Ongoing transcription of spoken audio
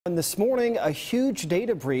And this morning, a huge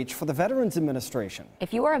data breach for the Veterans Administration.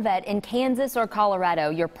 If you are a vet in Kansas or Colorado,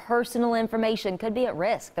 your personal information could be at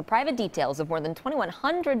risk. The private details of more than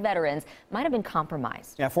 2,100 veterans might have been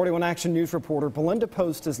compromised. Yeah, 41 Action News reporter Belinda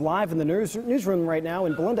Post is live in the newsroom right now.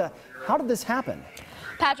 And Belinda, how did this happen?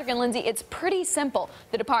 Patrick and Lindsay, it's pretty simple.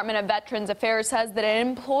 The Department of Veterans Affairs says that an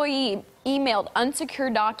employee emailed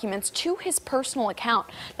unsecured documents to his personal account.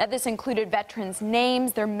 Now, this included veterans'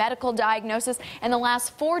 names, their medical diagnosis, and the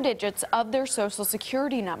last 4 digits of their social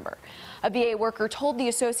security number. A VA worker told the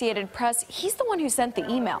Associated Press he's the one who sent the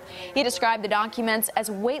email. He described the documents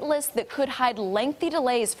as wait lists that could hide lengthy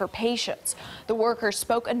delays for patients. The worker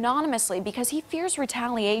spoke anonymously because he fears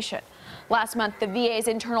retaliation. Last month, the VA's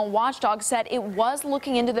internal watchdog said it was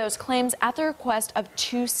looking into those claims at the request of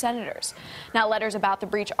 2 senators. Now, letters about the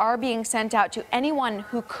breach are being sent out to anyone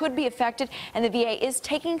who could be affected, and the VA is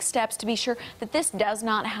taking steps to be sure that this does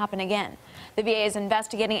not happen again. The VA is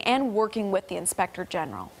investigating and working with the Inspector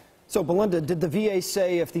General. So, Belinda, did the VA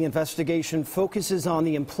say if the investigation focuses on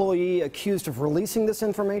the employee accused of releasing this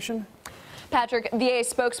information? Patrick, VA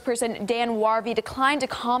spokesperson Dan Warvey declined to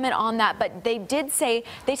comment on that, but they did say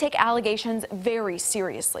they take allegations very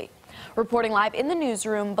seriously. Reporting live in the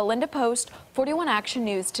newsroom, Belinda Post, 41 Action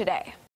News Today.